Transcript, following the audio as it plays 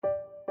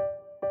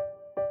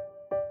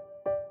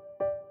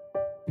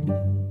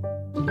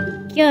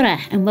Kia ora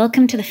and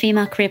welcome to the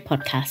Female Career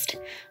Podcast.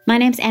 My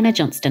name's Anna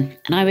Johnston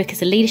and I work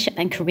as a leadership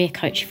and career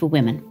coach for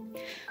women.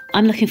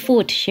 I'm looking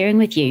forward to sharing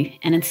with you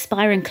an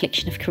inspiring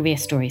collection of career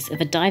stories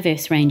of a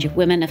diverse range of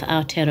women of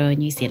Aotearoa,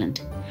 New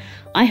Zealand.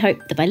 I hope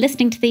that by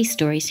listening to these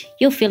stories,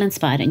 you'll feel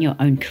inspired in your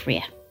own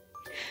career.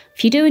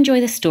 If you do enjoy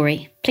this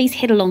story, please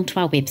head along to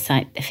our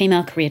website,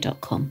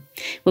 thefemalecareer.com,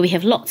 where we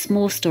have lots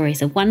more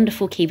stories of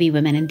wonderful Kiwi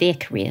women and their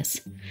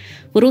careers.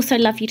 We'd also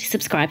love you to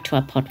subscribe to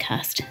our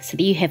podcast so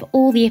that you have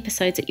all the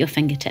episodes at your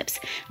fingertips,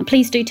 and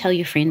please do tell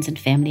your friends and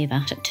family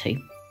about it too.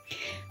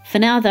 For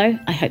now though,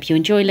 I hope you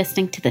enjoy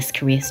listening to this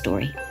career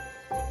story.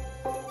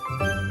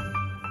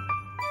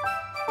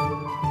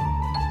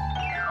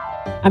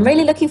 I'm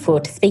really looking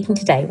forward to speaking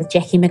today with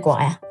Jacqui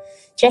Maguire.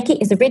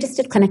 Jacqui is a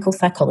registered clinical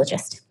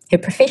psychologist. Her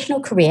professional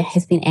career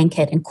has been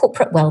anchored in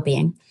corporate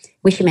wellbeing,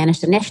 where she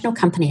managed a national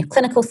company of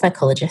clinical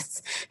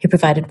psychologists who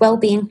provided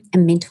wellbeing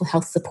and mental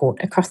health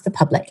support across the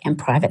public and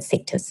private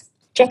sectors.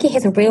 Jacqui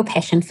has a real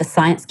passion for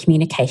science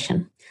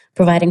communication,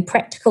 providing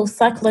practical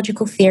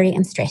psychological theory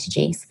and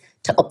strategies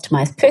to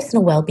optimise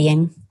personal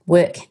wellbeing,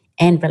 work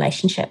and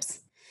relationships.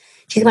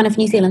 She's one of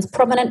New Zealand's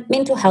prominent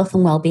mental health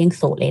and wellbeing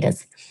thought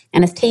leaders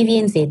and is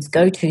TVNZ's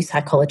go-to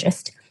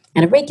psychologist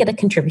and a regular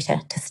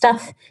contributor to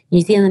Stuff, New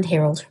Zealand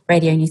Herald,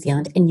 Radio New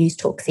Zealand and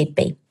Newstalk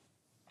ZB.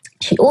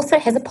 She also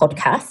has a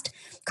podcast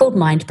called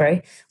Mind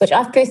Brew, which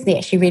I've personally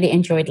actually really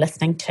enjoyed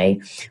listening to,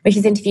 where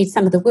she's interviewed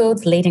some of the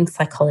world's leading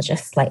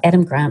psychologists like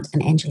Adam Grant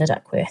and Angela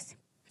Duckworth.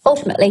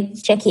 Ultimately,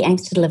 Jacqui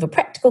aims to deliver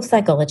practical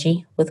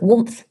psychology with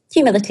warmth,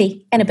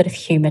 humility and a bit of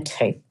humour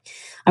too.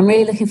 I'm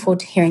really looking forward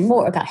to hearing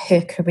more about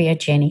her career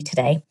journey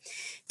today.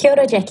 Kia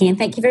ora, Jacqui, and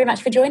thank you very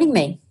much for joining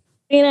me.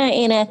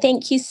 Anna,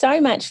 thank you so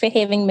much for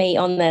having me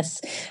on this.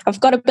 I've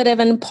got a bit of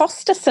an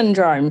imposter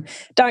syndrome.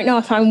 Don't know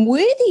if I'm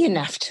worthy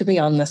enough to be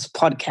on this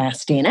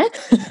podcast, Anna.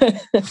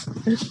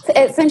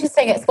 It's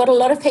interesting. It's what a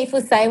lot of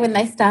people say when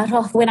they start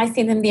off. When I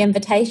send them the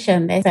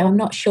invitation, they say, I'm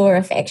not sure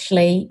if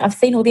actually, I've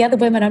seen all the other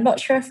women, I'm not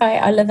sure if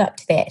I live up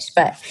to that.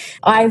 But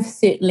I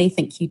certainly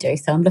think you do.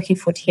 So I'm looking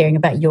forward to hearing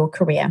about your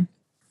career.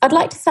 I'd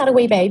like to start a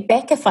wee bit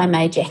back, if I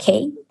may,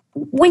 Jacqui.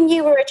 When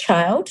you were a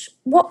child,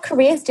 what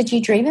careers did you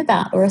dream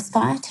about or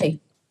aspire to?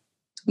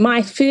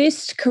 My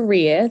first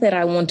career that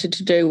I wanted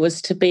to do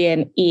was to be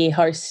an air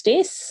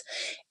hostess,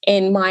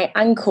 and my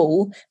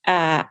uncle,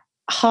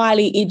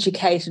 highly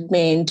educated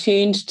man,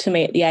 turned to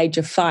me at the age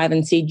of 5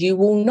 and said, "You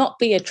will not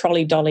be a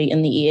trolley dolly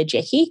in the air,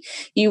 Jacqui.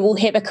 You will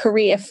have a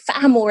career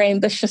far more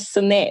ambitious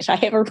than that." I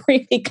have a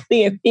really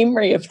clear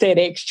memory of that,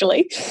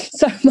 actually.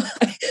 So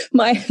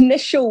my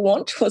initial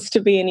want was to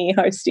be an air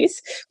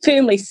hostess,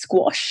 firmly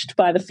squashed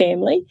by the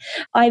family.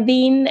 I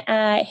then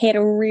had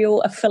a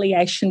real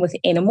affiliation with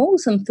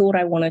animals and thought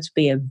I wanted to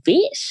be a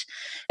vet.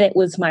 That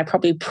was my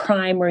probably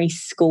primary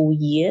school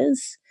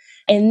years.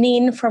 And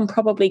then from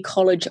probably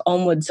college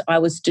onwards, I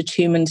was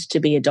determined to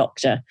be a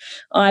doctor.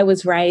 I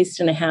was raised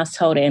in a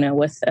household, Anna,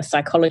 with a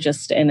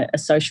psychologist and a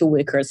social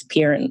worker as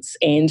parents,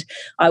 and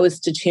I was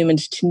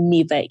determined to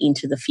never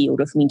enter the field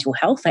of mental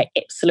health. I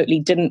absolutely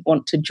didn't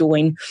want to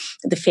join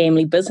the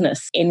family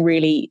business and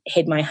really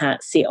had my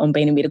heart set on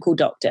being a medical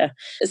doctor.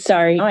 So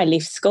I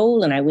left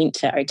school and I went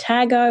to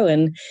Otago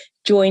and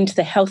joined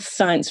the health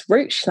science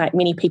route like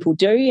many people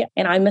do,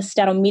 and I missed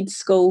out on med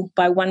school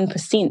by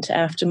 1%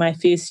 after my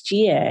first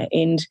year,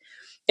 and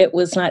it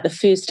was like the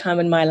first time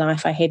in my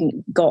life I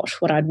hadn't got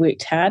what I'd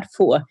worked hard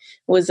for. It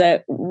was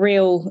a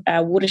real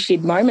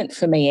watershed moment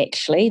for me,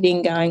 actually,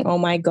 then going, oh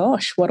my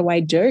gosh, what do I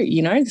do?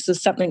 You know, this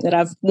is something that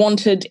I've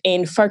wanted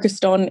and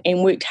focused on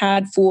and worked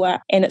hard for,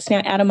 and it's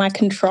now out of my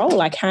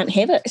control. I can't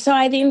have it. So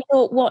I then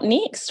thought, what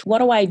next? What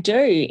do I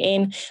do?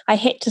 And I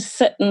had to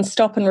sit and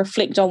stop and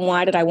reflect on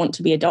why did I want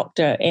to be a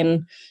doctor?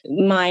 And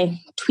my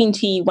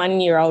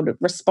 21-year-old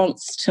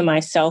response to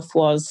myself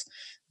was,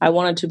 I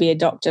wanted to be a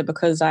doctor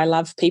because I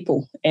love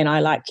people and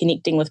I like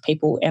connecting with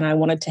people and I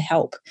wanted to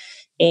help.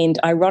 And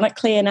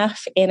ironically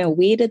enough, Anna,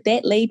 where did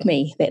that lead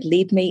me? That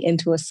led me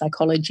into a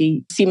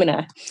psychology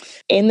seminar.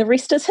 And the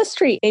rest is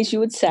history, as you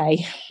would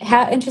say.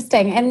 How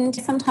interesting. And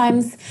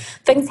sometimes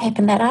things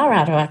happen that are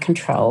out of our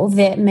control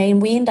that mean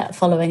we end up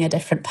following a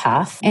different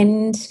path.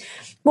 And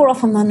more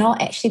often than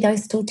not, actually,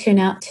 those still turn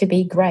out to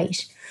be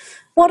great.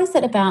 What is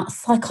it about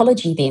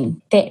psychology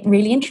then that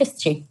really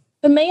interests you?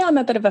 For me, I'm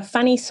a bit of a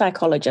funny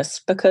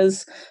psychologist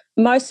because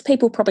most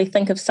people probably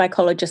think of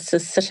psychologists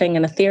as sitting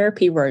in a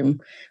therapy room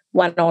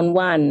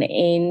one-on-one.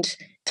 And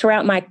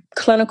throughout my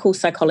clinical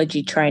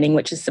psychology training,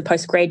 which is the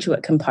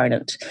postgraduate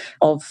component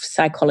of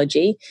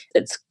psychology,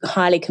 it's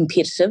highly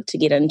competitive to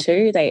get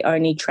into. They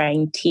only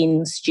train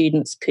 10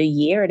 students per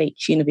year at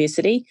each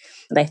university.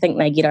 They think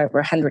they get over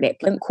 100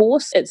 applicant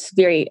course. It's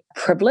very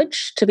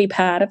privileged to be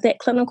part of that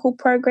clinical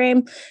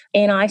program.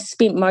 And I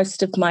spent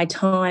most of my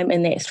time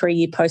in that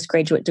 3-year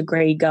postgraduate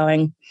degree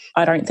going,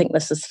 I don't think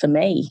this is for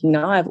me. You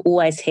know, I've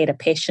always had a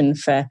passion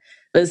for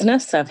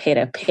business. I've had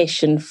a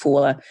passion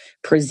for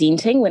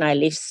presenting. When I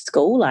left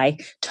school, I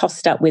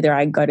tossed up whether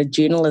I'd go to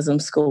journalism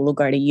school or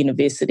go to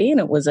university. And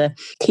it was a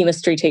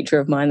chemistry teacher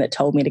of mine that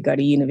told me to go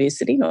to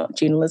university, not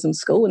journalism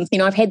school. And,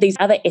 I've had these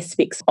other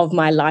aspects of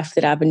my life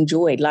that I've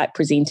enjoyed, like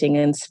presenting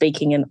and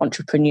speaking and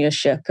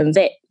entrepreneurship. And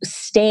that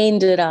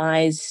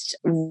standardized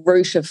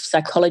route of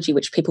psychology,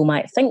 which people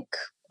might think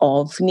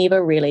of,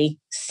 never really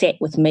sat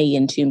with me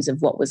in terms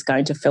of what was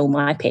going to fill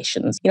my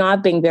passions.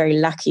 I've been very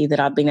lucky that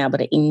I've been able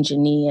to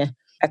engineer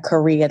a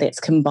career that's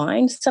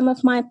combined some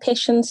of my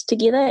passions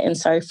together. And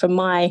so for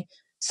my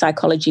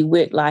psychology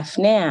work life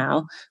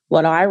now,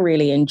 what I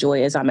really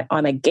enjoy is I'm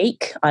a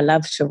geek. I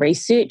love to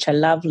research. I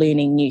love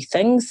learning new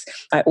things.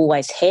 I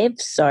always have.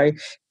 So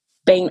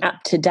being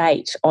up to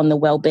date on the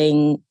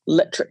wellbeing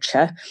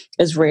literature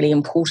is really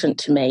important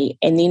to me.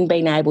 And then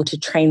being able to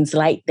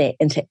translate that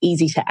into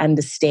easy to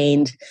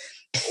understand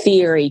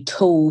theory,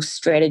 tools,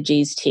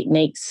 strategies,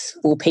 techniques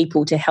for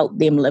people to help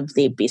them live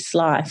their best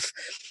life.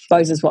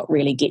 Those is what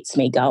really gets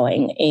me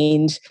going.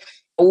 And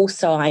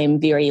also I am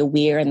very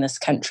aware in this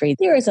country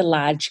there is a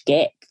large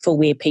gap for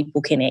where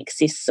people can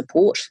access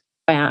support.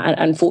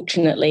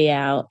 Unfortunately,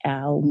 our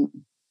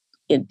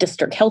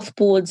district health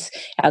boards,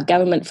 our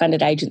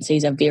government-funded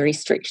agencies are very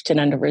stretched and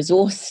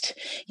under-resourced.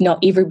 Not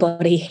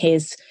everybody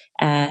has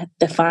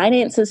the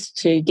finances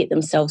to get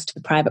themselves to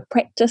private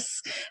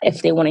practice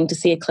if they're wanting to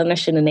see a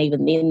clinician, and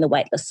even then the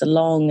wait lists are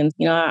long. And,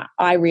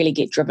 I really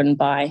get driven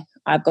by,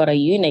 I've got a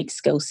unique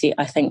skill set,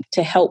 I think,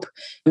 to help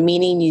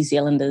many New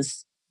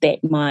Zealanders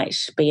that might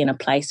be in a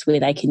place where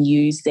they can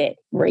use that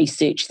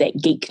research,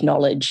 that geek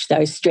knowledge,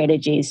 those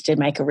strategies to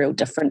make a real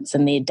difference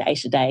in their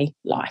day-to-day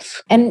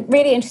life. And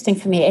really interesting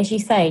for me, as you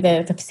say,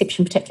 the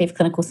perception, particularly of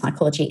clinical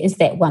psychology, is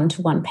that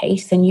one-to-one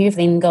piece. And you've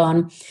then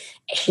gone,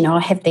 I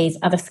have these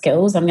other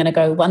skills. I'm going to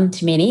go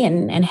one-to-many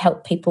and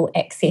help people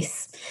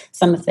access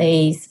some of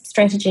these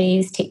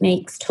strategies,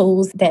 techniques,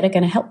 tools that are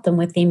going to help them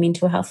with their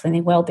mental health and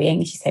their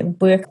well-being, as you say,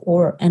 work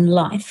or in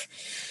life.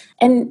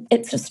 And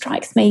it sort of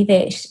strikes me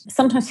that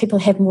sometimes people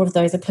have more of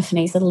those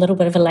epiphanies at a little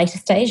bit of a later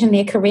stage in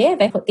their career.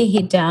 They put their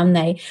head down,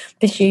 they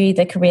pursue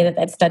the career that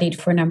they'd studied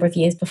for a number of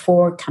years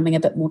before, coming a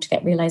bit more to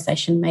that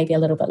realisation maybe a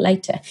little bit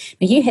later.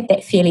 Now, you had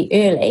that fairly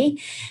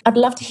early. I'd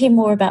love to hear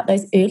more about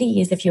those early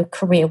years of your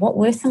career. What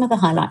were some of the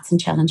highlights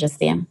and challenges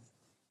there?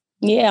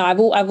 Yeah, I've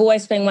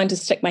always been one to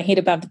stick my head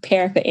above the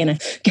parapet and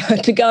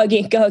go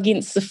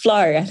against the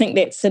flow. I think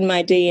that's in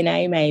my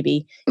DNA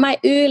maybe. My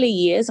early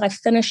years, I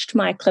finished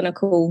my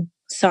clinical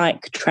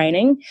psych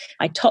training.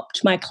 I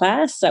topped my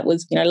class. That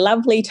was,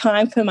 lovely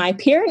time for my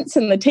parents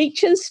and the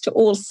teachers to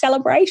all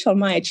celebrate on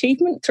my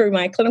achievement through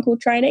my clinical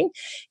training.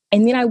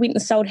 And then I went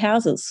and sold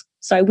houses.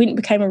 So I went and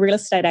became a real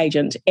estate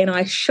agent, and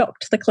I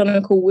shocked the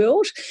clinical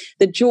world.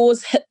 The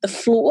jaws hit the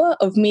floor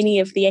of many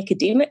of the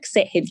academics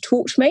that had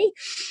taught me.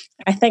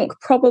 I think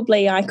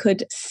probably I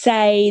could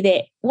say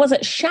that, was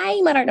it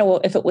shame? I don't know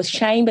if it was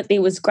shame, but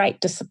there was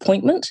great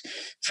disappointment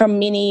from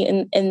many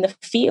in the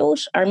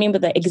field. I remember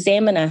the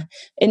examiner,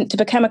 and to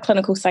become a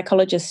clinical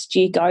psychologist,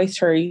 you go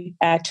through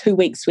 2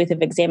 weeks worth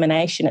of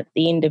examination at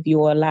the end of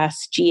your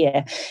last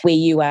year, where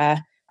you are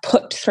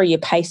put through your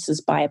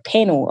paces by a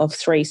panel of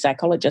 3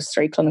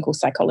 clinical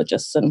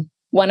psychologists. And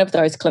one of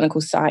those clinical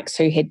psychs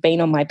who had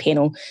been on my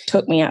panel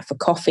took me out for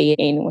coffee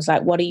and was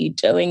like, "What are you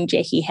doing,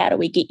 Jacqui? How do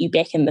we get you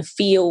back in the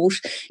field?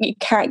 You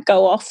can't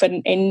go off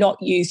and not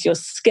use your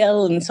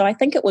skill." And so I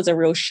think it was a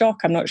real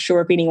shock. I'm not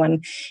sure if anyone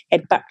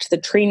had bucked the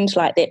trend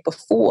like that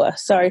before.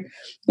 So,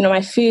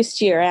 my first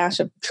year out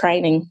of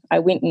training, I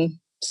went and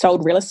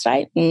sold real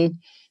estate and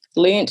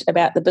learnt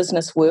about the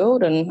business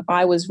world. And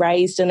I was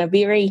raised in a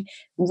very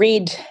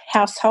red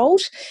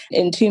household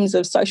in terms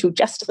of social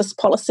justice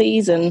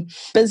policies, and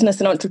business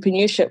and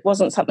entrepreneurship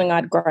wasn't something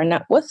I'd grown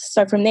up with.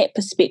 So from that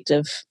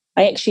perspective,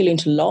 I actually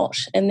learnt a lot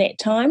in that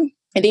time.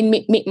 I then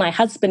met my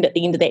husband at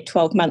the end of that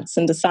 12 months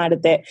and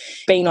decided that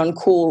being on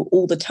call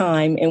all the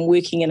time and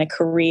working in a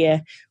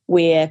career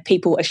where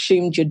people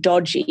assumed you're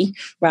dodgy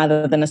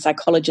rather than a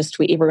psychologist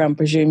where everyone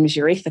presumes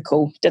you're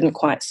ethical didn't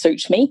quite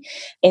suit me.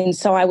 And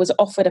so I was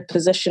offered a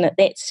position at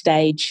that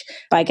stage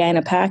by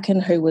Gaynor Parkin,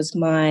 who was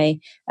my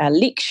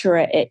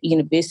lecturer at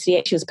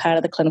university. She was part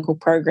of the clinical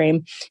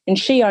program, and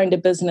she owned a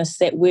business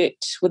that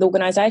worked with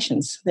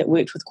organisations, that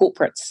worked with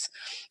corporates.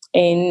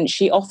 And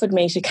she offered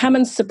me to come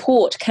and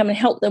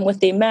help them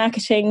with their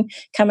marketing,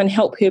 come and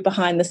help her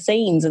behind the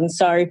scenes. And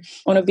so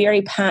on a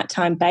very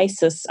part-time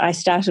basis, I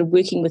started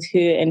working with her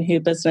in her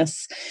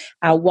business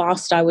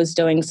whilst I was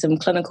doing some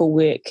clinical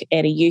work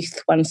at a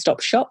youth one-stop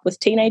shop with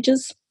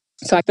teenagers.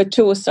 So I, for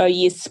 2 or so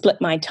years,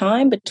 split my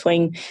time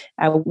between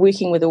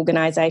working with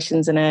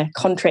organisations in a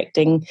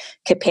contracting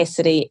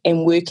capacity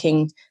and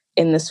working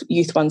in this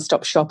youth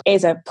one-stop shop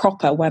as a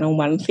proper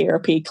one-on-one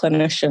therapy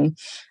clinician.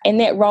 And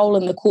that role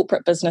in the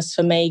corporate business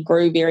for me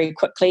grew very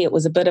quickly. It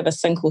was a bit of a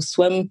sink or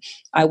swim.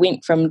 I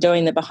went from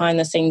doing the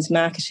behind-the-scenes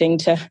marketing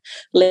to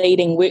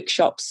leading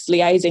workshops,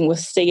 liaising with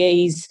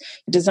CEs,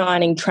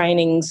 designing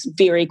trainings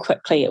very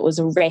quickly. It was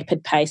a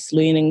rapid-paced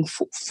learning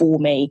for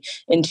me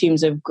in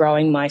terms of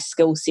growing my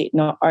skill set,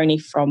 not only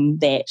from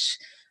that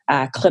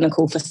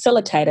clinical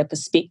facilitator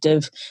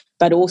perspective,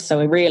 but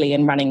also really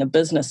in running a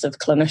business of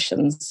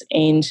clinicians.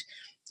 And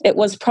it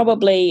was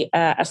probably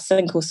a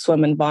sink or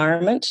swim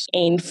environment,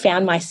 and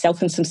found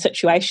myself in some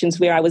situations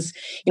where I was,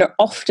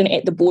 often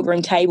at the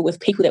boardroom table with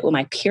people that were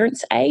my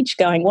parents' age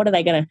going, what are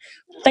they going to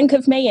think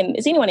of me? And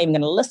is anyone even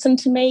going to listen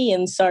to me?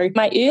 And so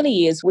my early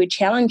years were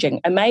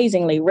challenging,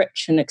 amazingly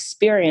rich in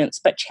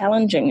experience, but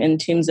challenging in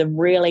terms of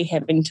really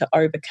having to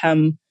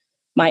overcome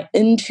my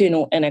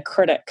internal inner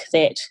critic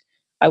that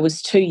I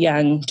was too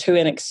young, too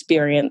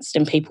inexperienced,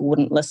 and people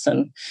wouldn't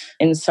listen.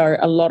 And so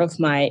a lot of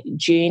my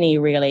journey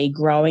really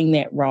growing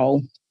that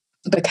role,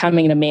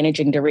 becoming a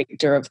managing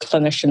director of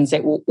clinicians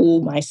that were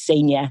all my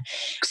senior,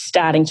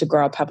 starting to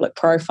grow a public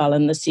profile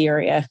in this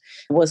area,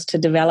 was to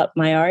develop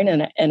my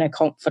own inner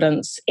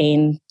confidence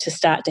and to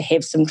start to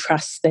have some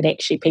trust that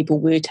actually people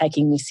were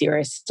taking me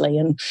seriously,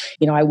 and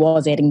I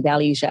was adding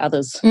value to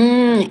others.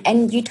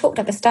 And you talked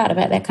at the start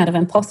about that kind of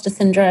imposter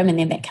syndrome, and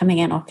then that coming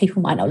in,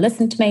 people might not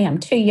listen to me, I'm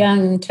too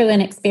young, too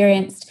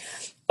inexperienced.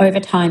 Over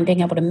time,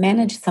 being able to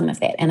manage some of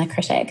that inner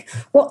critic.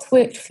 What's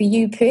worked for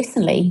you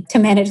personally to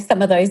manage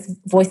some of those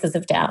voices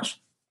of doubt?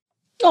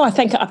 Oh, I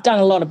think I've done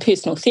a lot of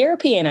personal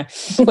therapy, Anna,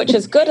 which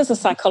is good as a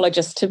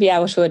psychologist to be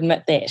able to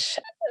admit that.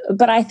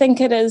 But I think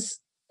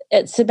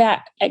it's about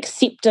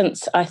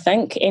acceptance, I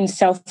think, and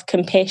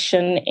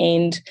self-compassion,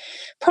 and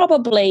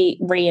probably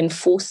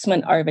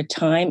reinforcement over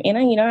time. And,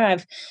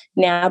 I've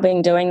now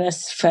been doing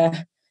this for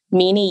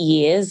many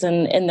years,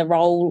 and in the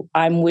role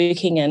I'm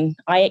working in,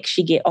 I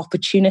actually get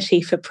opportunity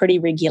for pretty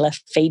regular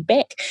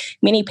feedback.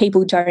 Many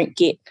people don't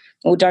get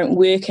or don't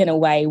work in a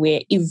way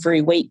where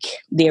every week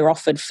they're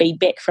offered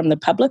feedback from the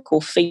public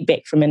or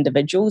feedback from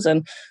individuals.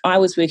 And I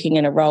was working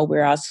in a role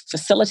where I was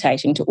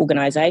facilitating to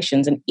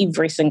organisations, and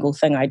every single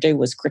thing I do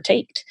was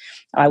critiqued.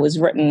 I was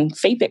written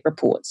feedback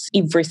reports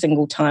every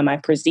single time I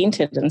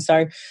presented. And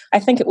so I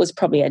think it was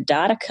probably a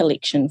data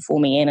collection for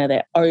me, Anna,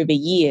 that over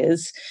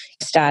years,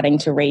 starting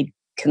to read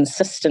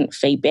consistent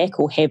feedback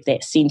or have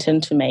that sent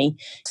into me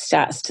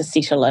starts to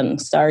settle in.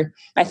 So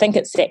I think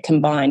it's that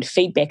combined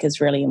feedback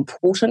is really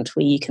important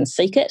where you can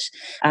seek it.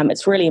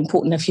 It's really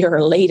important if you're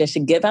a leader to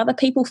give other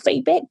people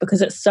feedback,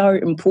 because it's so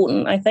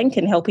important, I think,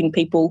 in helping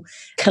people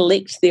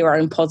collect their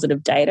own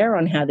positive data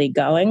on how they're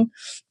going.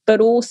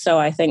 But also,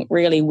 I think,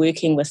 really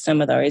working with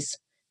some of those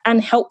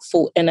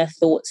unhelpful inner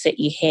thoughts that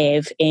you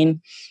have.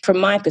 And from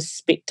my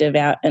perspective,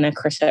 our inner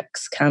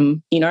critics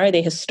come,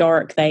 they're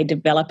historic, they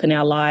develop in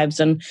our lives,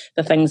 and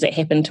the things that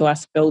happen to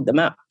us build them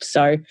up.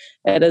 So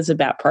it is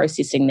about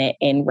processing that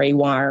and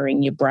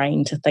rewiring your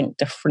brain to think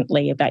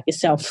differently about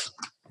yourself.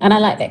 And I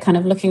like that kind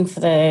of looking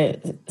for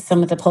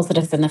some of the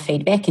positives in the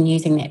feedback and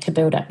using that to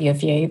build up your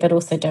view, but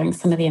also doing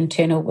some of the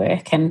internal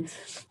work. And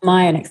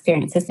my own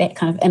experience is that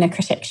kind of inner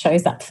critic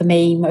shows up for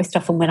me most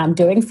often when I'm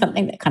doing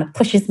something that kind of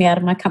pushes me out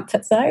of my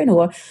comfort zone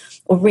or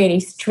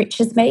really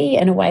stretches me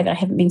in a way that I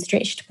haven't been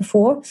stretched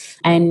before.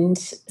 And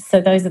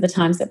so those are the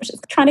times that we're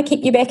just trying to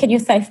keep you back in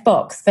your safe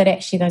box. But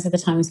actually, those are the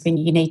times when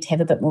you need to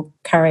have a bit more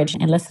courage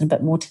and listen a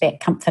bit more to that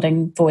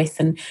comforting voice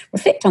and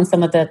reflect on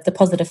some of the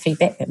positive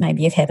feedback that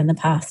maybe you've had in the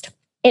past.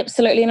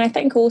 Absolutely. And I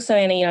think also,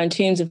 Anna, in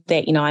terms of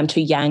that, I'm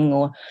too young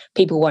or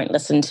people won't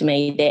listen to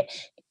me, that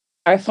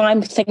if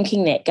I'm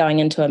thinking that going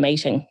into a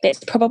meeting,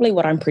 that's probably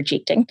what I'm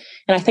projecting.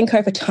 And I think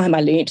over time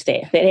I learnt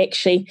that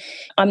actually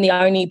I'm the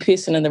only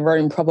person in the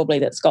room probably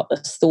that's got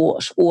this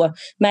thought. Or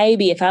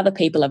maybe if other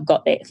people have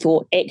got that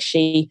thought,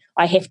 actually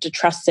I have to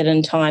trust that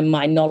in time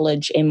my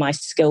knowledge and my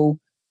skill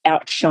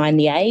outshine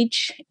the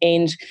age.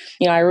 And,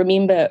 I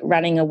remember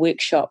running a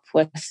workshop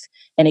with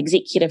an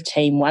executive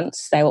team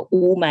once. They were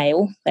all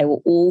male. They were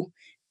all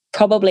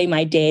probably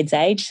my dad's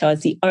age. So I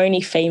was the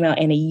only female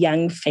and a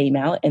young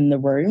female in the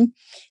room.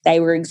 They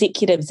were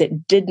executives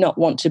that did not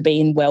want to be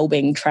in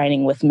wellbeing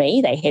training with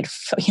me. They had,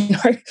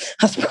 I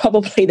was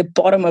probably the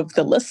bottom of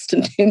the list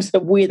in terms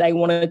of where they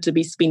wanted to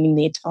be spending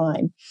their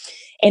time.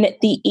 And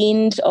at the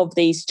end of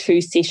these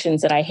 2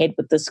 sessions that I had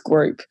with this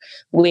group,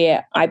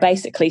 where I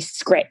basically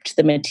scrapped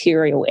the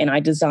material and I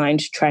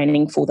designed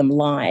training for them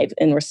live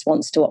in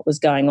response to what was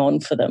going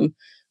on for them,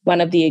 one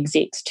of the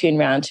execs turned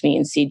around to me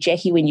and said,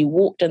 Jacqui, when you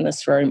walked in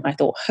this room, I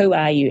thought, who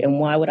are you and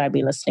why would I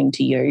be listening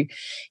to you?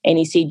 And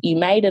he said, you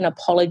made an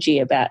apology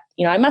about,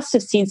 I must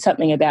have said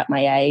something about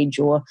my age,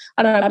 or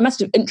I don't know, I must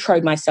have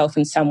introed myself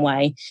in some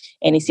way.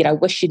 And he said, I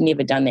wish you'd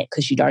never done that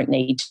because you don't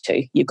need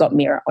to. You've got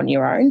merit on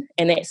your own.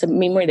 And that's a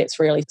memory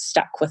that's really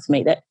stuck with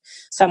me, that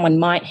someone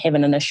might have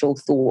an initial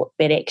thought,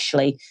 but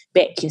actually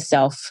back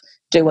yourself,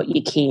 do what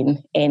you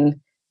can, and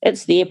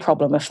it's their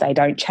problem if they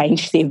don't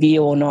change their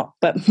view or not.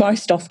 But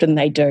most often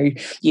they do,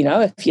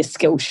 if your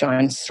skill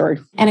shines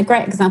through. And a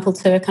great example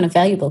to kind of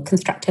valuable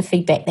constructive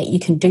feedback that you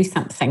can do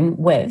something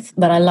with.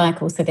 But I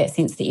like also that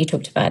sense that you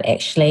talked about,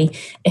 actually,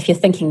 if you're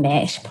thinking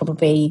that,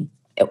 probably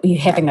you're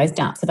having those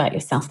doubts about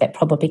yourself, that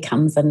probably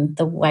comes in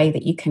the way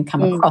that you can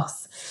come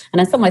across. And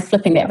in some ways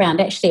flipping that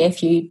around, actually,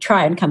 if you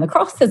try and come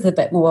across as a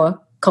bit more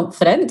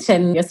confident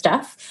in your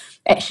stuff,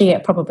 actually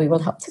it probably will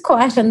help to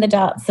quieten the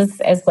doubts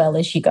as well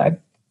as you go.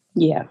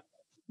 Yeah.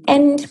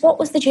 And what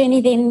was the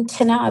journey then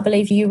to now? I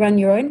believe you run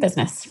your own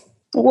business.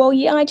 Well,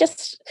 yeah,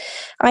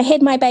 I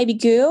had my baby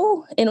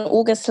girl in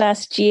August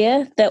last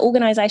year. The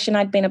organisation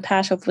I'd been a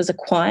part of was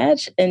acquired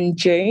in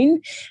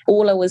June.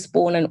 Orla was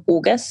born in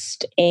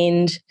August,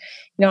 and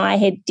I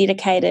had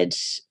dedicated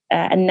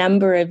a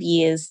number of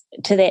years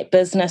to that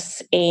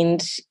business,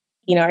 and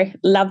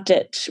loved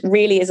it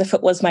really as if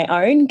it was my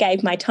own.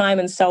 Gave my time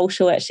and soul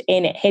to it,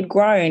 and it had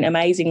grown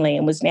amazingly,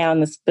 and was now in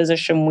this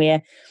position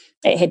where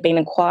it had been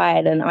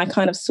acquired, and I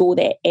kind of saw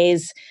that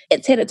as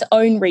it's at its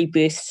own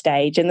rebirth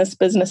stage. In this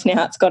business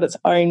now, it's got its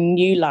own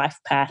new life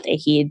path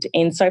ahead.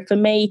 And so for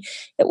me,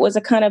 it was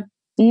a kind of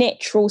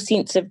natural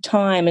sense of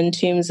time in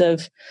terms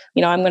of,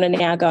 I'm going to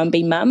now go and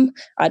be mum.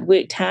 I'd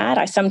worked hard.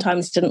 I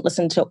sometimes didn't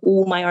listen to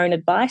all my own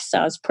advice. So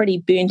I was pretty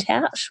burnt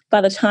out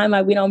by the time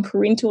I went on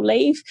parental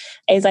leave,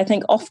 as I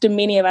think often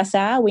many of us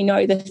are. We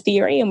know the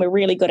theory and we're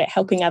really good at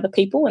helping other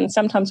people, and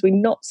sometimes we're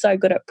not so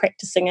good at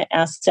practicing it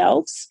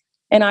ourselves.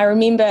 And I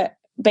remember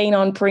being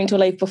on parental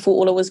leave before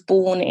Orla was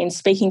born and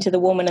speaking to the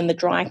woman in the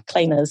dry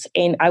cleaners.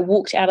 And I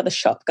walked out of the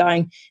shop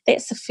going,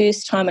 that's the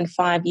first time in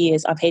 5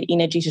 years I've had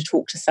energy to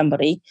talk to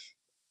somebody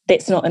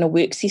that's not in a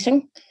work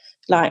setting.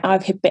 Like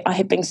I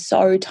had been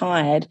so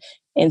tired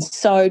and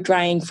so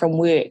drained from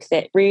work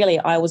that really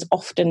I was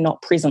often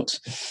not present,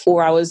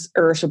 or I was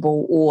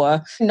irritable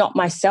or not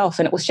myself.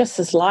 And it was just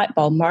this light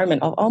bulb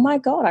moment of, oh my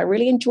God, I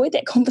really enjoyed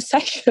that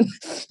conversation.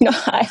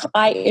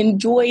 I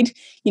enjoyed,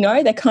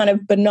 the kind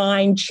of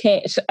benign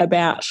chat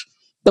about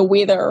the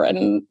weather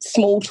and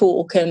small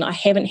talk, and I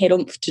haven't had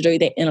oomph to do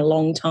that in a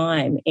long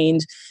time.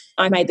 And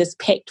I made this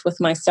pact with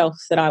myself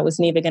that I was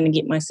never going to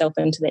get myself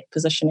into that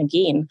position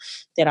again,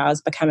 that I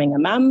was becoming a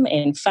mum.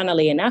 And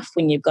funnily enough,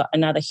 when you've got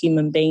another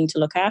human being to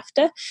look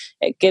after,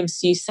 it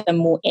gives you some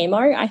more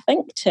ammo, I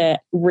think, to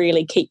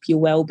really keep your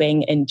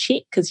wellbeing in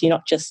check, because you're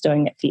not just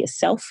doing it for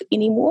yourself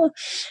anymore.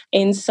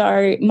 And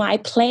so my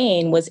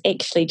plan was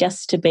actually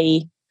just to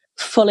be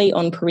fully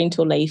on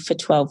parental leave for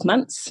 12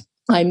 months.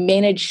 I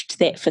managed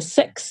that for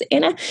 6,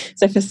 Anna.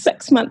 So for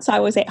 6 months, I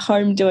was at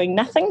home doing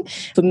nothing.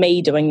 For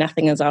me, doing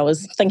nothing as I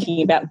was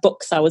thinking about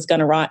books I was going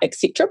to write,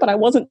 etc. But I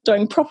wasn't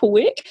doing proper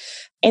work.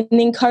 And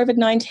then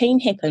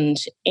COVID-19 happened.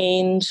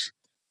 And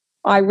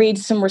I read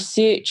some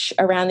research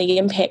around the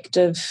impact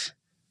of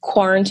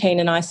quarantine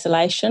and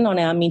isolation on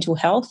our mental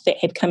health that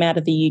had come out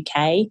of the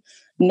UK.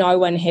 No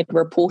one had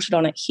reported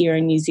on it here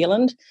in New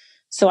Zealand.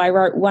 So I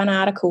wrote one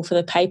article for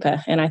the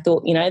paper, and I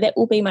thought, that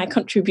will be my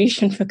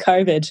contribution for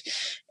COVID.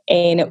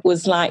 And it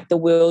was like the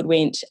world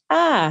went,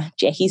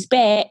 Jacqui's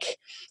back.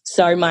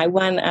 So my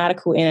one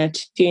article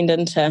turned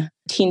into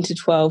 10 to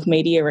 12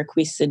 media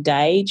requests a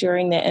day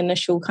during that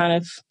initial kind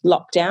of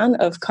lockdown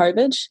of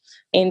COVID.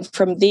 And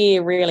from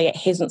there, really, it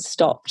hasn't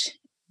stopped,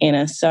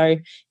 Anna. So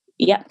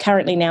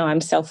currently now I'm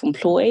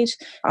self-employed.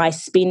 I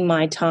spend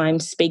my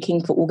time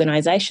speaking for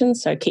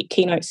organisations, so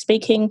keynote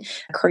speaking,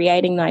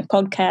 creating my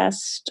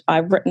podcast.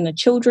 I've written a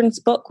children's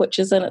book, which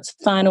is in its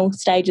final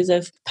stages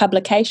of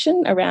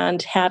publication,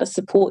 around how to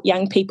support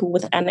young people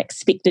with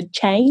unexpected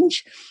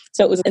change.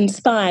 So it was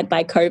inspired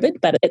by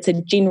COVID, but it's a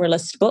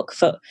generalist book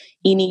for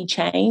any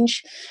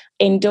change,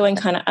 and doing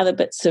kind of other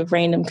bits of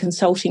random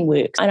consulting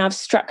work. And I've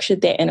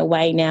structured that in a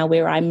way now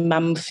where I'm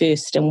mum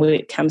first and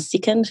work comes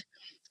second.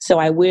 So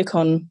I work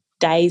on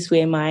days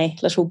where my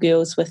little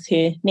girl's with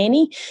her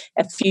nanny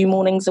a few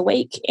mornings a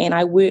week, and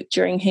I work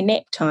during her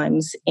nap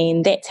times,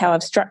 and that's how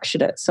I've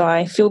structured it. So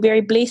I feel very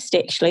blessed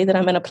actually that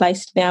I'm in a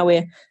place now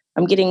where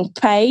I'm getting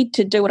paid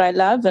to do what I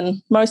love,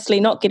 and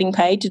mostly not getting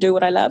paid to do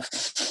what I love,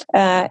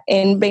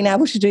 and being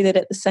able to do that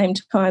at the same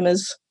time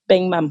as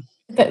being mum.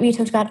 But we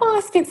talked about, I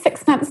spent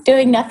 6 months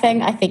doing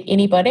nothing. I think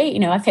anybody,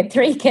 I've had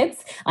 3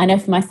 kids. I know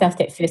for myself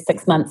that first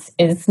 6 months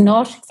is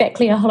not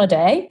exactly a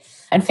holiday.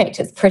 In fact,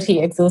 it's pretty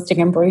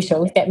exhausting and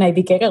brutal. That made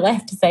me giggle, I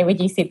have to say, when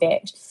you said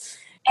that.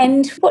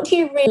 And what do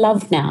you really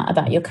love now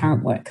about your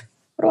current work?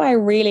 What do I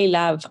really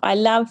love? I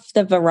love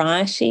the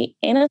variety,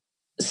 Anna.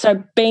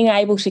 So being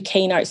able to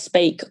keynote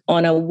speak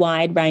on a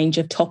wide range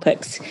of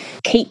topics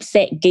keeps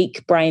that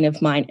geek brain of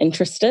mine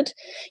interested.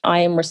 I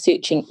am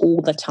researching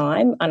all the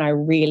time, and I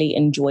really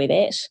enjoy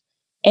that.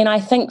 And I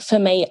think for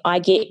me, I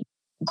get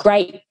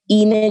great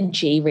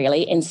energy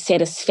really and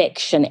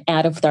satisfaction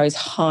out of those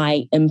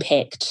high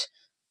impact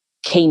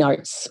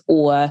keynotes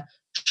or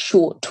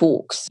short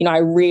talks. I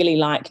really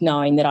like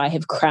knowing that I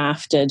have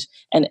crafted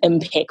an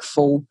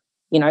impactful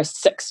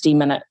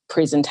 60-minute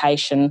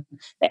presentation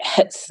that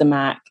hits the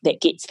mark,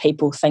 that gets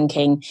people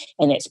thinking,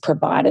 and that's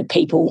provided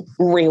people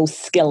real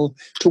skill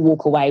to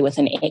walk away with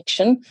an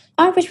action.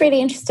 I was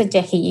really interested,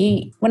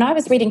 Jacqui, when I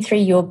was reading through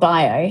your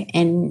bio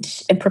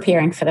and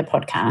preparing for the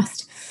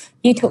podcast,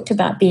 you talked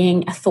about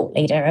being a thought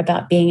leader,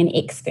 about being an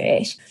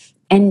expert.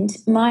 And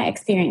my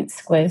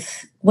experience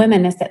with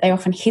women is that they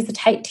often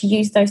hesitate to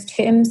use those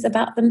terms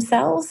about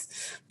themselves,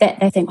 that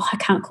they think, I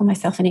can't call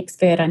myself an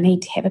expert, I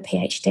need to have a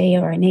PhD,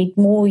 or I need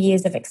more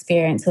years of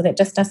experience, or that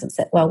just doesn't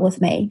sit well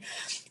with me.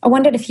 I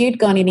wondered if you'd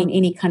gone in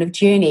any kind of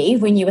journey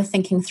when you were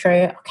thinking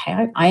through,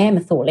 okay, I am a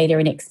thought leader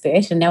and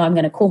expert, and now I'm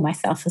going to call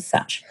myself as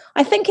such.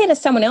 I think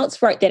someone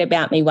else wrote that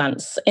about me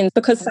once, and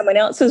because someone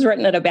else has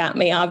written it about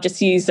me, I've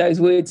just used those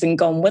words and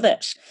gone with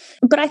it.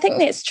 But I think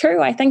that's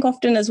true. I think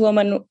often as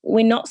women,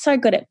 we're not so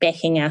good at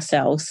backing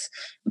ourselves,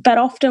 but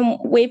often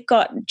we've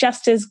got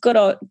just as good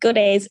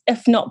as,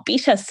 if not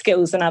better,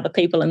 skills than other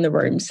people in the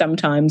room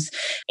sometimes.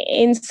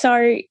 And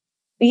so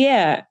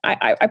yeah,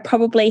 I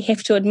probably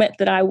have to admit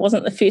that I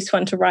wasn't the first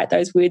one to write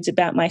those words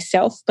about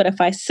myself. But if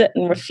I sit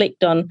and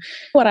reflect on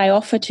what I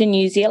offer to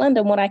New Zealand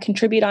and what I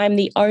contribute, I'm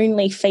the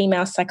only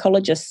female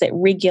psychologist that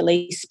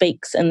regularly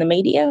speaks in the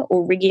media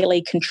or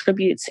regularly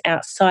contributes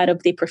outside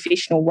of their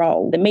professional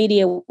role. The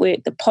media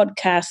work, the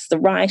podcasts, the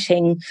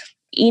writing,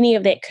 any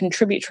of that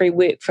contributory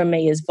work from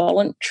me is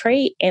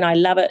voluntary, and I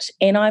love it.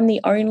 And I'm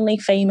the only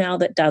female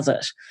that does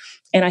it.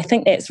 And I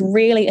think that's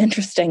really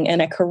interesting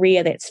in a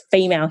career that's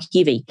female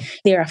heavy.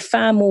 There are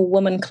far more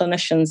women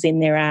clinicians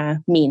than there are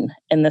men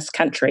in this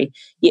country,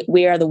 yet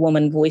where are the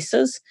women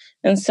voices?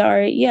 And so,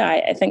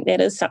 yeah, I think that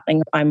is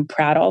something I'm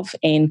proud of.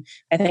 And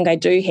I think I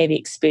do have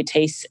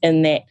expertise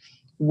in that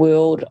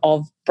world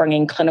of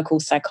bringing clinical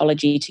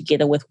psychology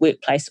together with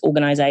workplace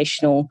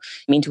organisational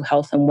mental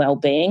health and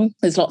wellbeing.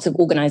 There's lots of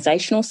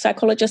organisational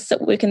psychologists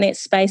that work in that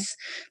space.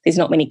 There's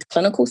not many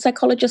clinical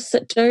psychologists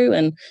that do.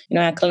 And,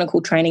 our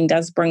clinical training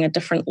does bring a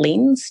different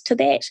lens to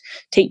that,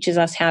 teaches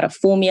us how to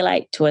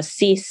formulate, to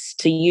assess,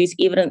 to use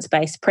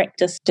evidence-based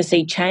practice to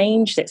see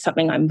change. That's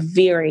something I'm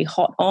very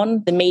hot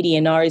on. The media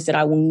knows that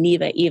I will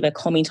never, ever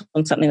comment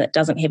on something that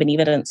doesn't have an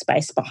evidence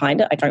base behind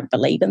it. I don't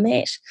believe in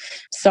that.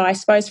 So I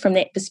suppose from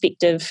that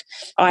perspective,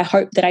 I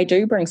hope that I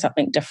do bring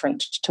something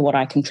different to what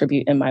I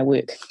contribute in my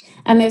work.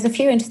 And there's a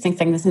few interesting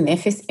things in there.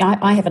 First,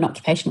 I have an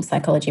occupational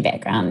psychology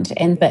background,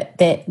 but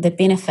the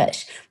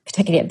benefit,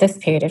 particularly at this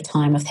period of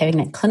time, of having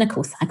that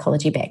clinical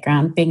psychology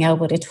background, being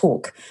able to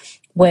talk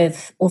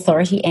with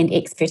authority and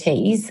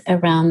expertise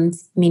around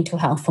mental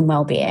health and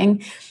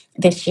wellbeing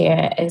this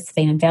year has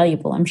been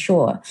invaluable, I'm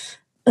sure.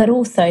 But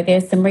also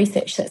there's some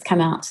research that's come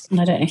out,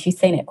 and I don't know if you've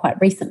seen it quite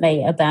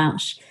recently,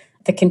 about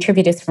the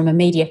contributors from a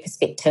media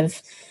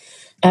perspective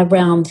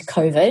around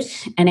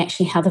COVID, and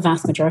actually how the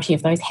vast majority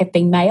of those have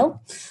been male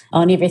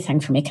on everything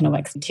from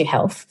economics to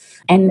health.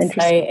 And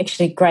so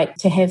actually great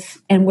to have,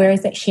 and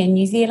whereas actually in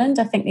New Zealand,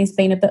 I think there's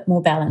been a bit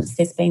more balance.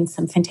 There's been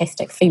some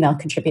fantastic female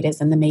contributors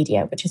in the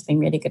media, which has been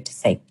really good to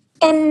see.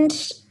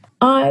 And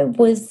I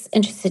was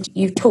interested,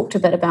 you talked a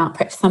bit about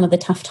perhaps some of the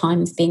tough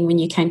times being when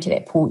you came to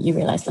that point, you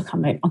realised, look,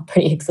 I'm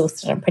pretty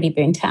exhausted, I'm pretty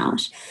burnt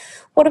out.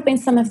 What have been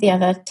some of the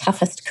other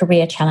toughest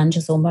career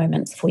challenges or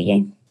moments for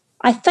you?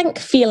 I think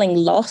feeling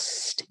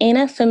lost,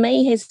 Anna, for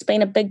me has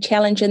been a big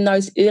challenge in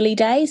those early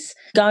days.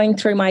 Going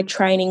through my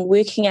training,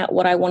 working out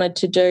what I wanted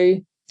to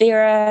do.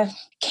 There are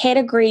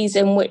categories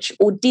in which,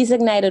 or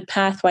designated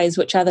pathways,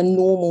 which are the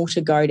normal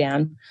to go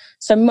down.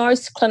 So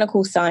most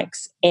clinical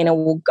psychs, Anna,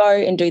 will go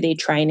and do their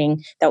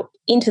training. They'll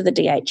enter the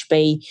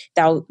DHB.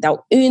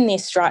 They'll earn their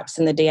stripes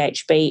in the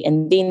DHB,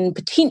 and then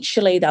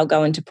potentially they'll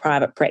go into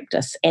private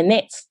practice. And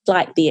that's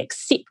like the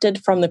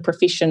accepted from the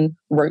profession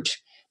route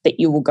that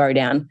you will go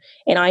down.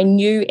 And I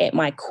knew at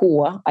my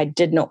core, I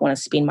did not want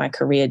to spend my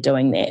career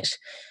doing that.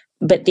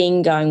 But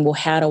then going, well,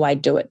 how do I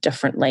do it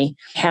differently?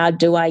 How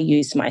do I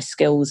use my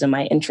skills and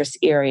my interest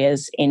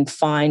areas and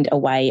find a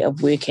way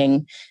of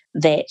working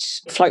that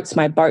floats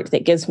my boat,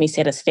 that gives me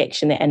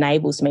satisfaction, that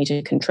enables me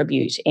to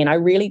contribute? And I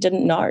really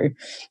didn't know.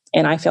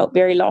 And I felt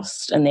very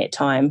lost in that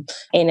time.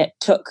 And it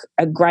took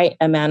a great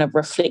amount of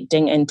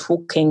reflecting and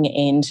talking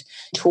and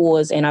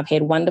tours. And I've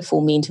had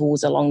wonderful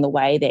mentors along the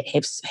way that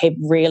have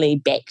really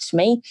backed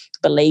me,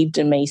 believed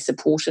in me,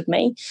 supported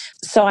me.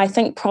 So I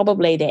think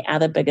probably the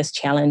other biggest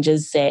challenge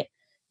is that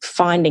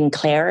finding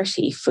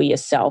clarity for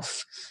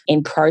yourself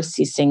and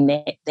processing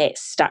that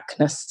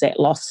stuckness, that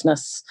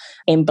lostness,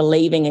 and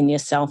believing in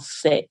yourself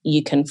that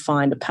you can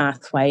find a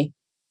pathway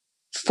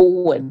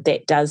forward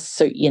that does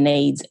suit your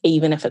needs,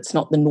 even if it's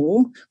not the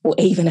norm or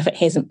even if it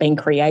hasn't been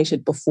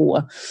created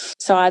before.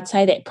 So I'd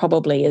say that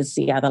probably is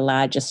the other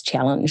largest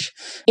challenge.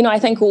 I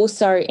think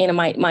also in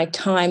my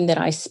time that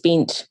I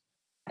spent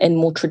in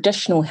more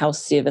traditional health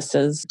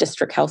services,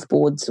 district health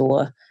boards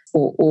or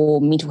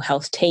mental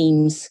health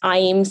teams, I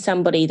am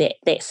somebody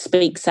that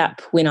speaks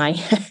up when I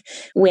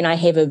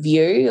have a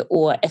view,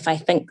 or if I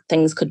think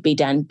things could be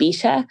done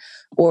better,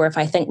 or if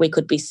I think we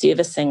could be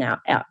servicing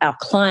our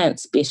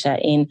clients better.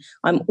 And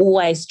I'm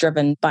always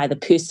driven by the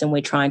person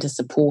we're trying to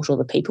support or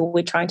the people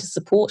we're trying to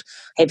support.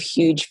 I have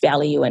huge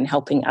value in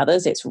helping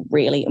others. It's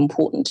really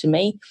important to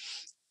me.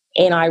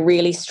 And I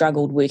really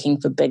struggled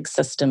working for big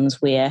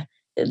systems where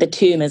the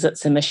term is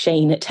it's a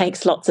machine. It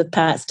takes lots of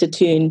parts to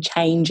turn,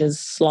 change is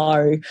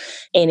slow.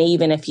 And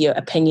even if your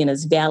opinion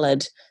is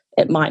valid,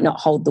 it might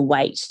not hold the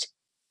weight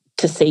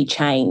to see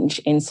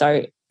change. And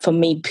so for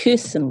me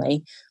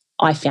personally,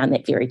 I found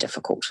that very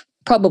difficult.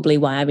 probably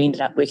why I've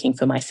ended up working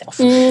for myself.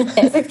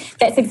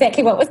 That's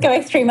exactly what was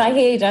going through my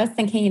head. I was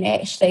thinking,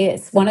 actually,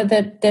 it's one of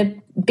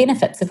the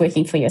benefits of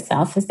working for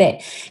yourself is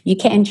that you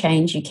can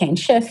change, you can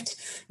shift,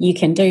 you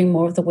can do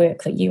more of the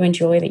work that you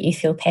enjoy, that you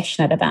feel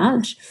passionate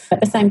about.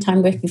 At the same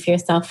time, working for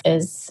yourself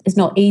is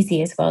not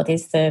easy as well.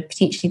 There's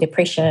potentially the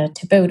pressure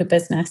to build a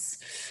business.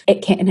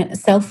 It can in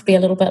itself be a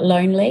little bit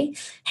lonely.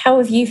 How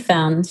have you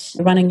found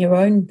running your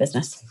own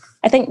business?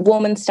 I think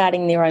women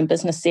starting their own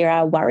business, there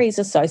are worries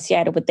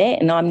associated with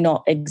that, and I'm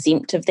not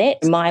exempt of that.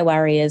 My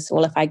worry is,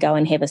 well, if I go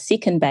and have a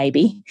second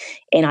baby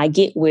and I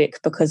get work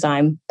because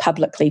I'm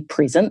publicly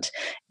present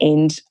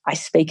and I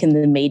speak in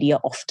the media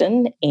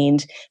often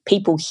and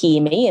people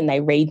hear me and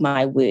they read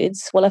my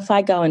words, well, if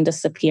I go and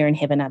disappear and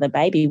have another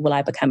baby, will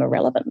I become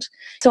irrelevant?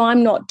 So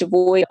I'm not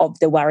devoid of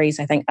the worries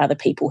I think other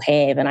people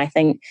have, and I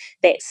think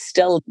that's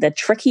still the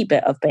tricky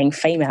bit of being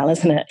female,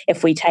 isn't it?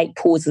 If we take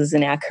pauses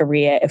in our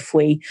career, if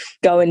we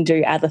go and do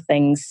other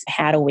things,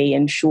 how do we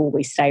ensure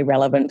we stay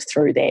relevant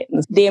through that?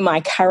 And they're my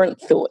current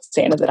thoughts,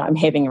 Anna, that I'm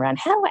having around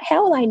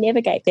how will I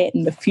navigate that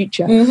in the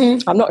future?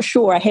 I'm not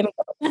sure. I haven't.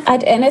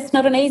 And it's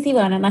not an easy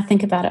one. And I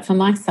think about it for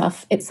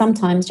myself. It's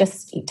sometimes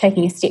just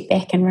taking a step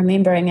back and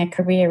remembering a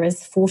career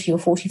is 40 or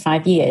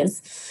 45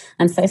 years.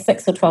 And so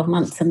 6 or 12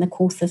 months in the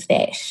course of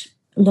that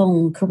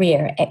long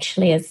career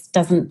actually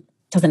doesn't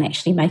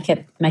actually make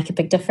a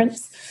big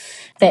difference.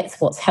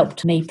 That's what's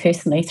helped me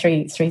personally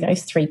through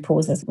those 3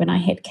 pauses when I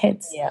had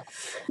kids. Yeah.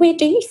 Where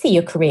do you see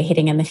your career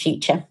heading in the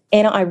future?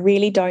 Anna, I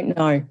really don't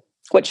know,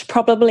 which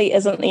probably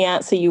isn't the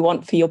answer you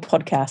want for your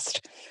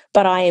podcast,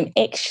 but I am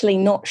actually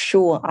not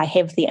sure I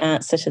have the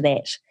answer to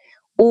that.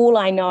 All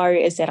I know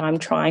is that I'm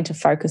trying to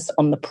focus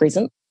on the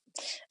present,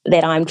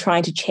 that I'm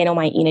trying to channel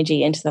my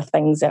energy into the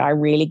things that I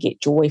really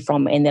get joy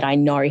from and that I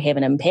know have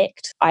an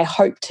impact. I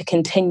hope to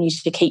continue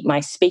to keep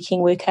my speaking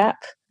work up.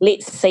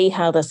 Let's see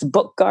how this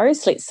book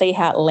goes. Let's see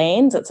how it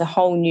lands. It's a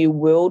whole new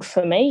world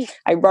for me.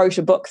 I wrote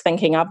a book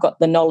thinking I've got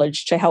the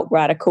knowledge to help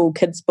write a cool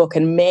kids book,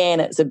 and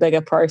man, it's a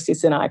bigger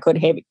process than I could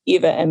have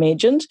ever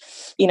imagined.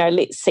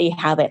 Let's see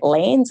how that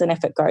lands, and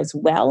if it goes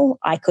well,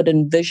 I could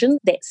envision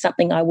that's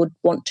something I would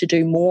want to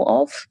do more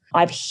of.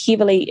 I've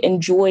heavily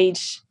enjoyed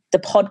the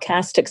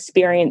podcast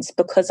experience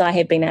because I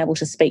have been able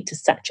to speak to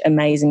such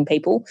amazing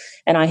people,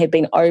 and I have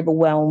been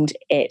overwhelmed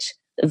at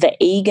the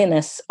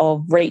eagerness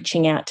of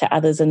reaching out to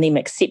others and them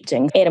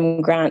accepting.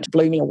 Adam Grant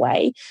blew me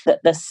away that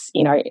this,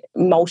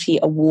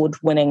 multi-award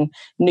winning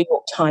New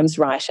York Times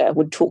writer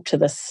would talk to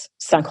this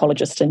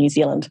psychologist in New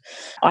Zealand.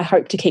 I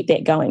hope to keep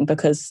that going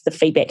because the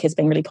feedback has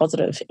been really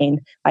positive, and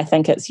I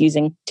think it's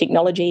using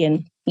technology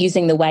and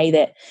using the way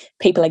that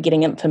people are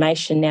getting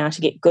information now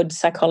to get good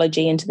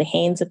psychology into the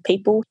hands of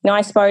people. Now,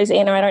 I suppose,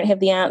 Anna, I don't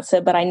have the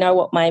answer, but I know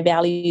what my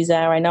values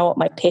are. I know what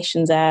my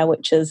passions are,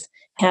 which is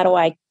how do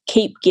I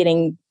keep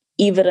getting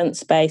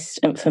evidence-based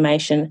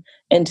information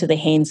into the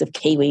hands of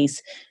Kiwis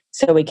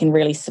so we can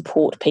really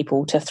support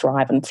people to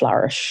thrive and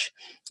flourish.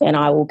 And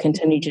I will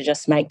continue to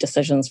just make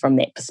decisions from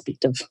that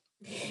perspective.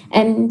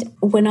 And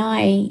when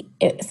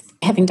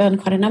having done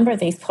quite a number of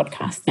these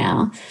podcasts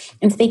now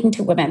and speaking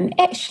to women,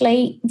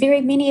 actually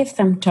very many of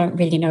them don't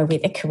really know where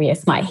their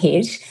careers might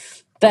head,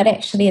 but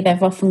actually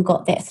they've often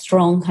got that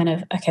strong kind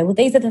of, okay, well,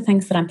 these are the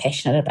things that I'm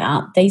passionate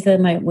about. These are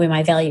where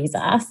my values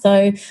are.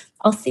 So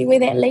I'll see where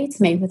that leads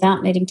me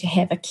without needing to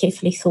have a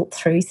carefully thought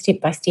through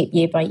step-by-step,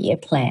 year-by-year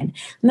plan.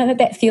 And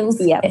that feels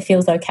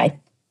okay.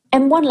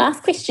 And one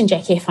last question,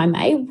 Jacqui, if I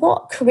may.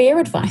 What career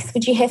advice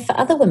would you have for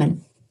other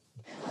women?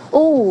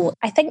 Oh,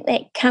 I think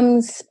that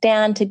comes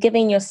down to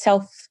giving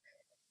yourself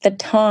the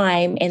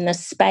time and the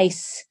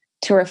space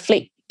to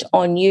reflect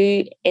on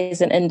you as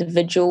an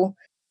individual,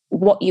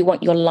 what you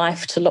want your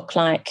life to look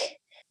like,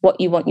 what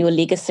you want your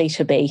legacy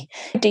to be.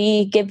 Do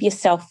you give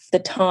yourself the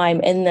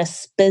time in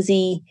this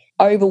busy,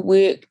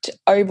 overworked,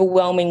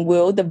 overwhelming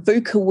world, the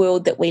VUCA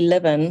world that we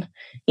live in,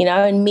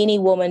 and many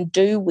women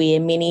do wear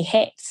many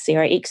hats.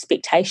 There are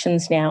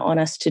expectations now on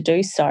us to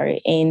do so.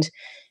 And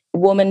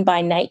women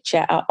by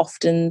nature are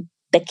often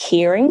the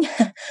caring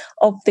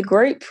of the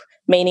group,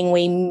 meaning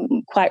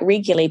we quite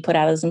regularly put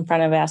others in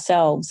front of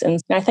ourselves. And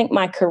I think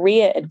my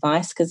career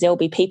advice, because there'll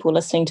be people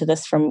listening to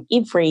this from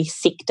every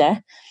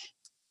sector,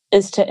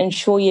 is to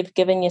ensure you've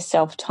given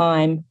yourself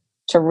time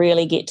to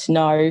really get to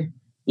know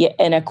your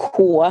inner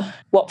core,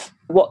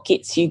 what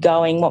gets you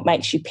going, what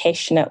makes you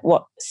passionate,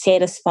 what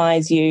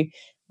satisfies you,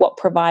 what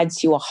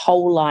provides you a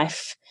whole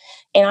life.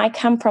 And I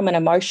come from an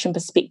emotion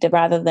perspective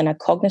rather than a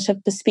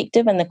cognitive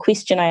perspective. And the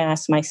question I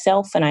ask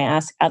myself and I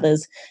ask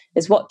others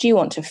is, what do you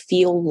want to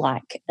feel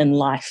like in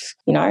life?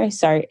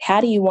 So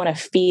how do you want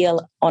to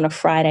feel on a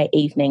Friday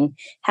evening?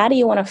 How do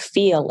you want to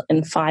feel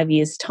in 5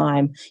 years'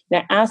 time?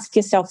 Ask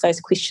yourself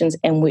those questions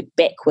and work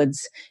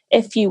backwards.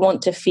 If you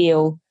want to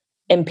feel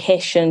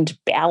impassioned,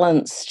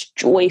 balanced,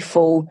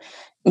 joyful,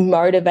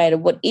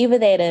 motivated, whatever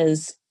that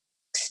is,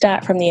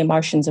 start from the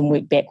emotions and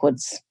work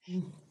backwards.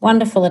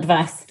 Wonderful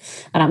advice.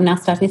 And I'm now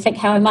starting to think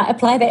how I might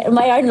apply that in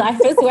my own life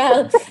as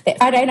well. That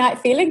Friday night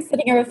feeling,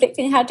 sitting and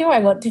reflecting, how do I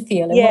want to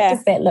feel and what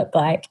does that look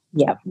like?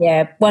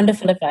 Yeah,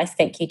 wonderful advice.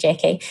 Thank you,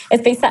 Jacqui.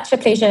 It's been such a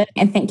pleasure,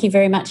 and thank you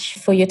very much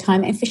for your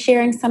time and for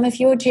sharing some of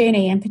your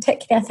journey. In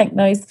particular, I think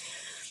those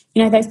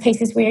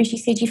pieces where, as you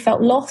said, you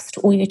felt lost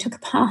or you took a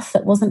path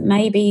that wasn't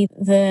maybe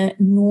the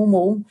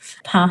normal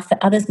path that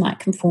others might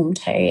conform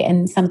to,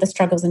 and some of the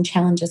struggles and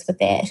challenges with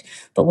that.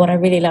 But what I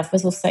really loved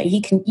was also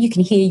you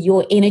can hear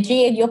your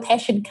energy and your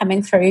passion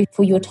coming through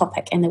for your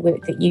topic and the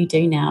work that you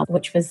do now,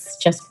 which was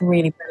just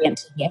really brilliant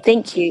to hear.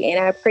 Thank you, and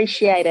I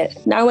appreciate it.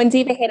 No one's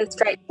ever had a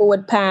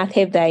straightforward path,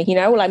 have they?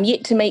 I'm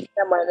yet to meet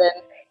someone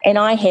and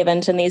I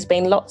haven't, and there's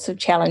been lots of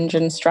challenge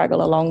and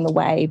struggle along the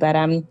way,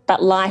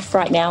 but life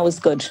right now is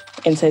good,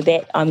 and so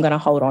that I'm going to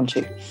hold on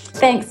to.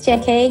 Thanks,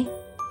 Jacqui.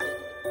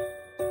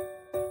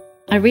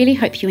 I really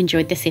hope you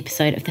enjoyed this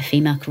episode of the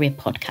Female Career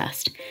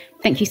Podcast.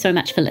 Thank you so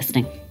much for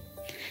listening.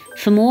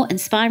 For more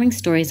inspiring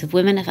stories of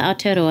women of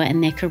Aotearoa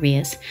and their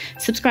careers,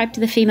 subscribe to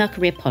the Female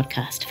Career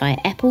Podcast via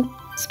Apple,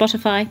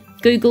 Spotify,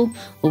 Google,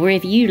 or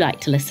wherever you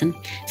like to listen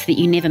so that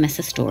you never miss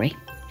a story.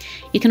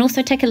 You can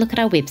also take a look at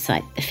our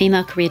website,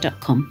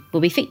 thefemalecareer.com,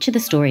 where we feature the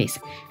stories.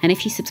 And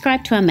if you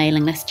subscribe to our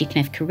mailing list, you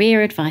can have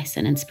career advice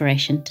and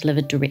inspiration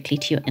delivered directly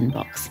to your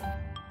inbox.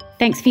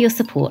 Thanks for your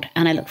support,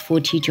 and I look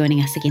forward to you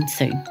joining us again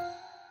soon.